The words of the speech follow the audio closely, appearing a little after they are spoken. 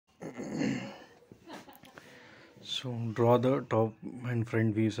So draw the top and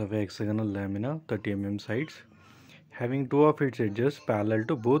front views of a hexagonal lamina 30 mm sides having two of its edges parallel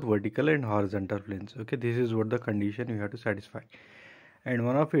to both vertical and horizontal planes. Okay, this is what the condition you have to satisfy. And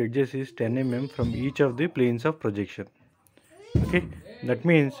one of the edges is 10 mm from each of the planes of projection. Okay, that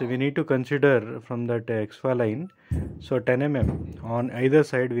means we need to consider from that XY line. So 10 mm on either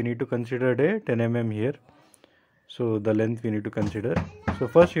side we need to consider a 10 mm here. So the length we need to consider. So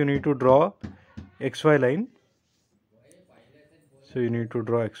first you need to draw XY line. So you need to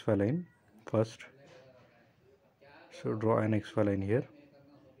draw XY line first. So draw an XY line here.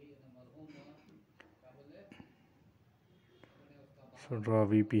 So draw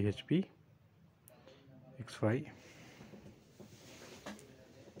VPHP XY.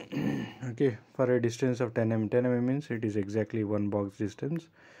 Okay, for a distance of 10 mm. 10 mm means it is exactly one box distance.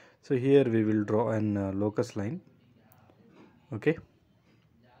 So here we will draw an locus line. Okay.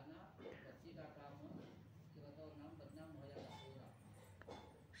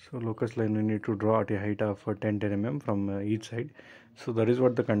 So locus line we need to draw at a height of 10 mm from each side. So that is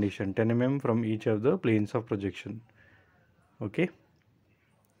what the condition, 10 mm from each of the planes of projection. Okay.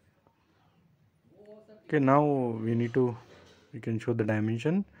 Okay, now we can show the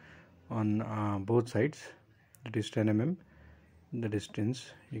dimension on both sides. That is 10 mm. The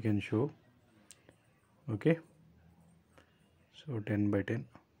distance you can show. Okay. So 10 by 10.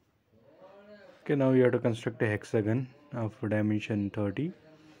 Okay, now you have to construct a hexagon of dimension 30.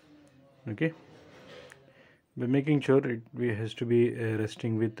 Okay, by making sure it has to be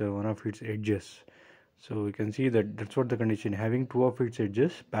resting with one of its edges. So you can see that that's what the condition, having two of its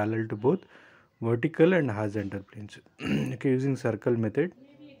edges parallel to both vertical and horizontal planes. Okay, using circle method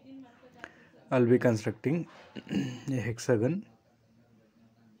I'll be constructing a hexagon.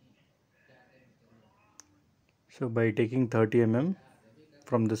 So by taking 30 mm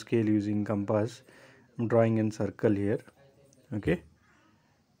from the scale using compass, I'm drawing a circle here. Okay,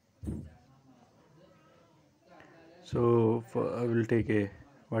 so I will take a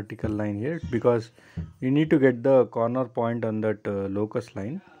vertical line here because we need to get the corner point on that locus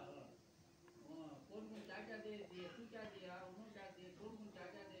line.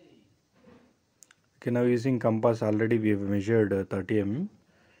 Okay, now using compass already we have measured 30 mm.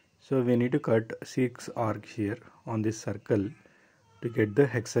 So we need to cut 6 arcs here on this circle to get the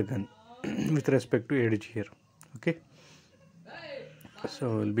hexagon with respect to edge here. Okay,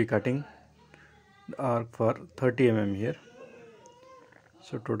 so we'll be cutting the arc for 30 mm here.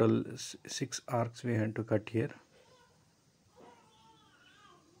 So total 6 arcs we have to cut here.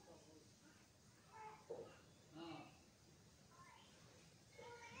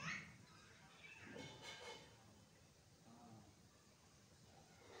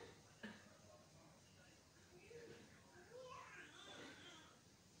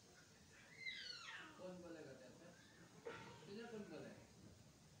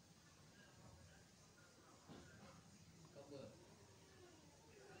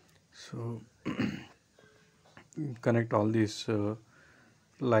 So connect all these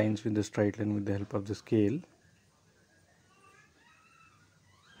lines with the straight line with the help of the scale.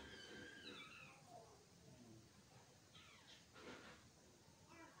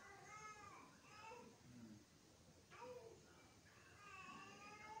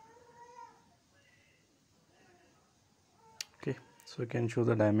 Okay, so you can show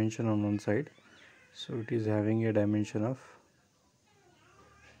the dimension on one side. So it is having a dimension of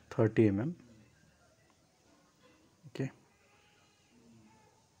 30 mm. Okay,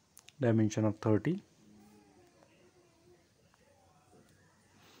 dimension of 30.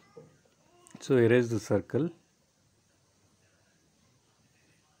 So erase the circle.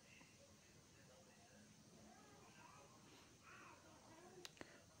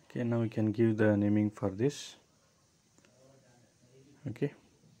 Okay, now we can give the naming for this. Okay,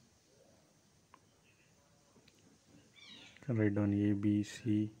 you can write down A, B,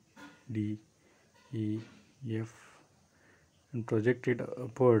 C, D, E, F and project it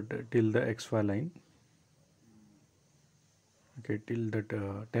upward till the XY line. Okay, till that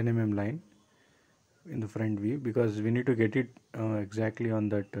 10 mm line in the front view, because we need to get it exactly on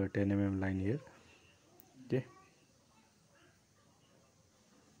that 10 mm line here. Okay,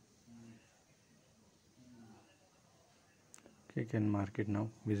 you can mark it now.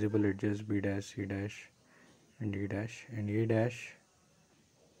 Visible edges B dash, C dash and D dash and A dash,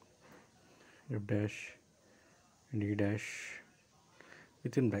 F dash and E dash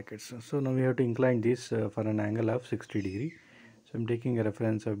within brackets. So now we have to incline this for an angle of 60 degree. So I'm taking a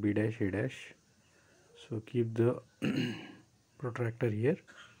reference of B dash, A dash. So keep the protractor here.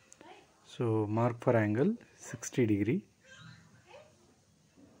 So mark for angle 60 degree.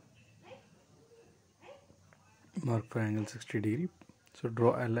 mark for angle 60°. So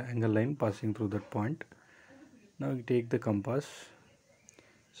draw an angle line passing through that point. Now we take the compass,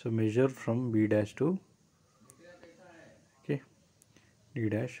 so measure from B dash to D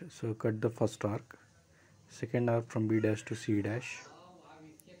dash. So cut the first arc, second arc from B dash to C dash.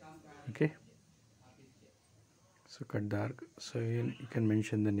 So cut the arc, so you can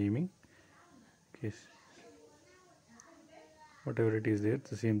mention the naming. Whatever it is there, it's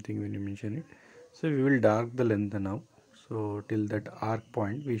the same thing when you mention it. So we will dark the length now. So till that arc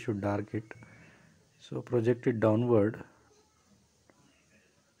point we should dark it. So project it downward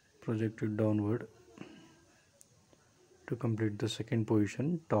to complete the second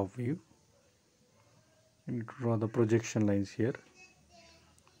position, top view, and draw the projection lines here.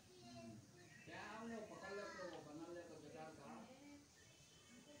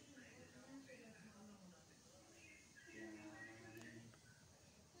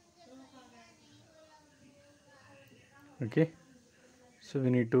 So we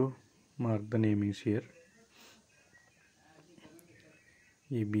need to mark the namings here: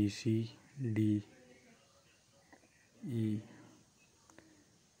 A, B, C, D, E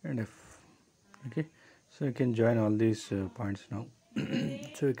and F. So you can join all these points now.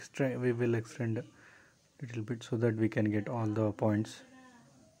 So we will extend a little bit so that we can get all the points.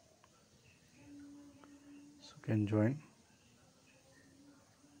 So you can join.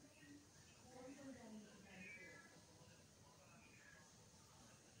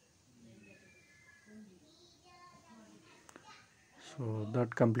 So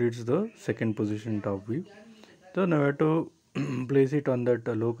that completes the second position top view. So now we have to place it on that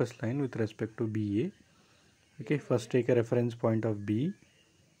locus line with respect to BA. First take a reference point of B.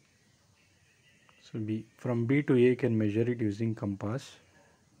 So B, from B to A you can measure it using compass.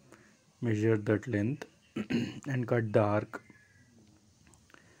 Measure that length and cut the arc.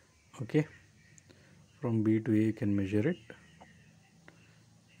 From B to A you can measure it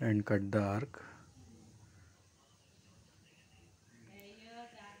and cut the arc.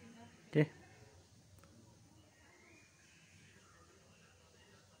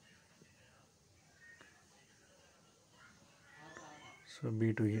 So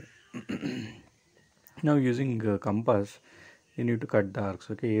B to A. Now using compass you need to cut the arcs.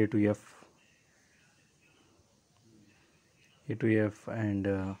 A to F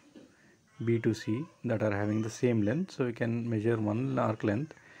and B to C that are having the same length. So we can measure one arc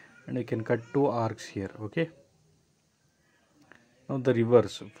length and we can cut two arcs here. Now the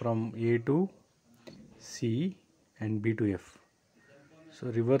reverse from A to C and B to F. So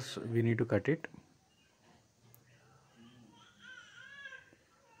reverse we need to cut it.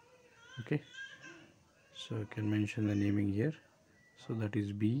 So you can mention the naming here. So that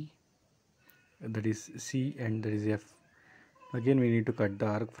is B, that is C, and that is F. Again we need to cut the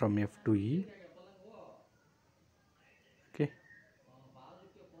arc from F to E.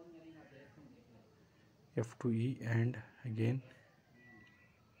 F to E and again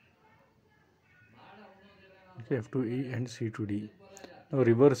F to E and C to D. Now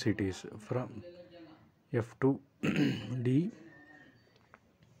reverse it is from F to D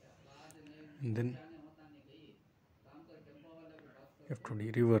and then F to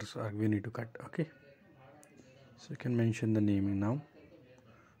D. Reverse arc we need to cut. So you can mention the naming now.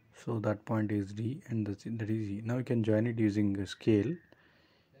 So that point is D and that is E. Now you can join it using a scale. You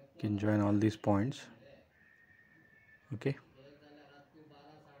can join all these points.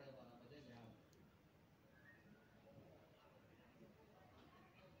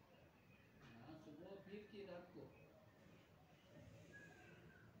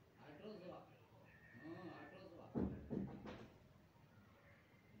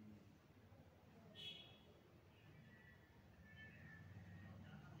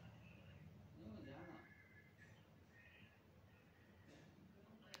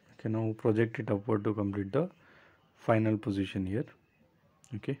 Now project it upward to complete the final position here.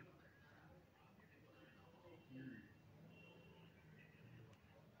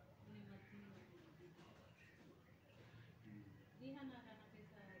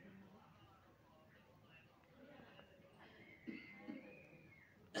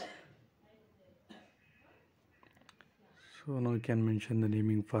 So now you can mention the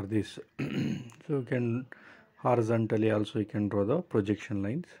naming for this. So you can horizontally also you can draw the projection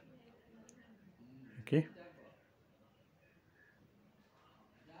lines.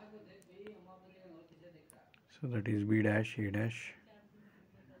 So that is B dash, A dash,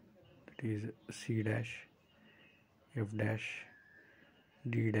 that is C dash, F dash,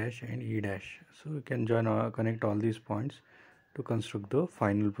 D dash and E dash. So you can join or connect all these points to construct the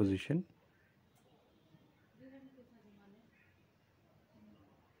final position.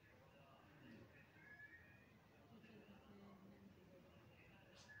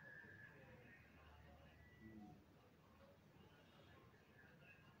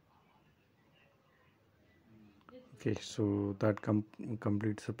 Okay, so that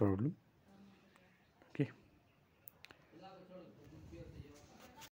completes the problem.